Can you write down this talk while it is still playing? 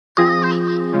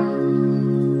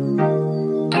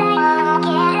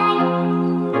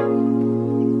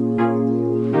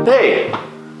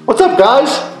What's up,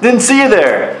 guys? Didn't see you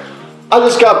there. I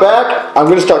just got back. I'm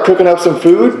gonna start cooking up some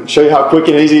food, show you how quick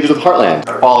and easy it is with Heartland.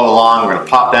 Follow along, we're gonna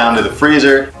pop down to the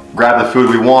freezer, grab the food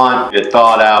we want, get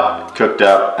thawed out, cooked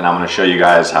up, and I'm gonna show you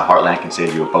guys how Heartland can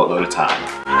save you a boatload of time.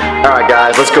 All right,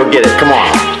 guys, let's go get it. Come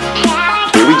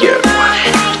on. Here we go.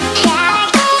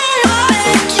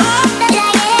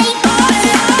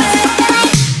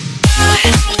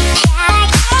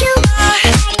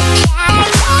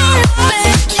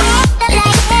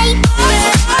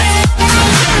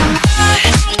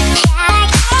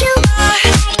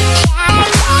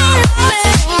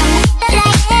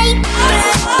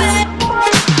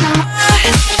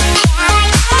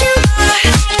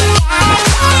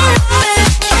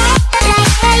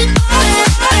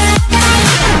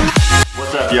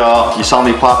 Y'all, you saw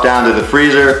me pop down to the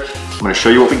freezer. I'm gonna show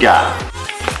you what we got.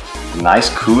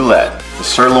 Nice coulette, the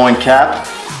sirloin cap,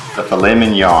 the filet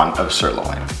mignon of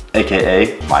sirloin,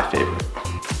 AKA my favorite.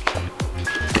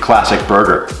 The classic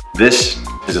burger. This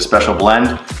is a special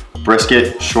blend,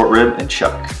 brisket, short rib, and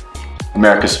chuck.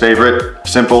 America's favorite,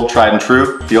 simple, tried and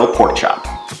true, the old pork chop.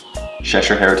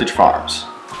 Cheshire Heritage Farms.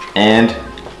 And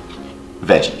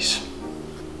veggies.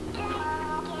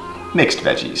 Mixed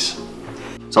veggies.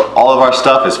 So all of our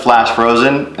stuff is flash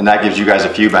frozen, and that gives you guys a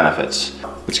few benefits.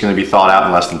 It's gonna be thawed out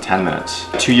in less than 10 minutes.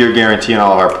 2-year guarantee on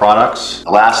all of our products.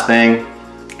 The last thing,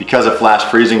 because of flash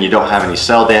freezing, you don't have any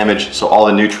cell damage, so all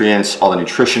the nutrients, all the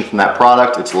nutrition from that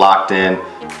product, it's locked in,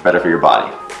 better for your body.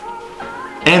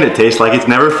 And it tastes like it's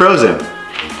never frozen.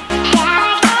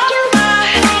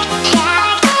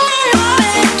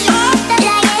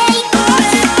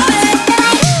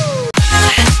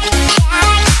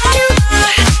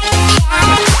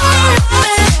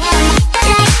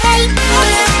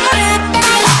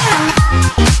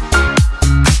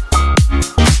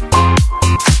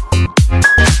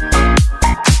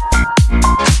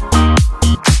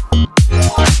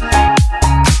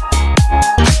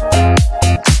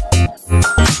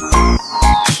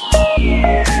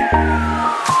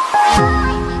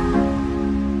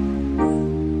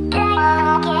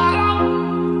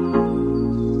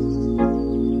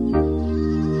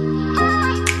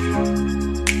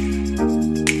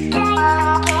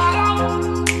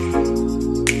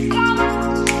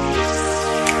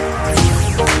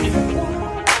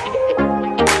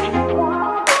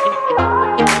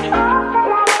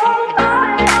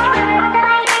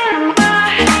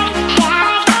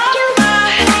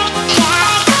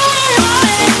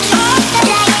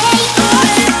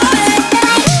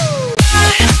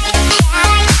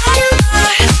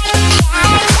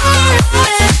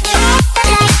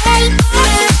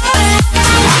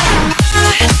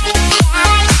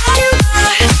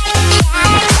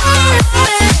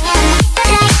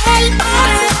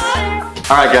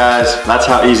 Alright guys, that's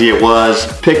how easy it was.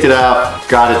 Picked it out,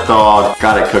 got it thawed,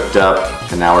 got it cooked up,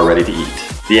 and now we're ready to eat.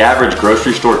 The average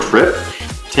grocery store trip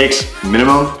takes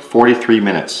minimum 43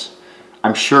 minutes.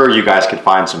 I'm sure you guys could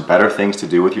find some better things to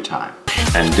do with your time.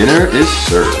 And dinner is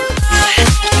served.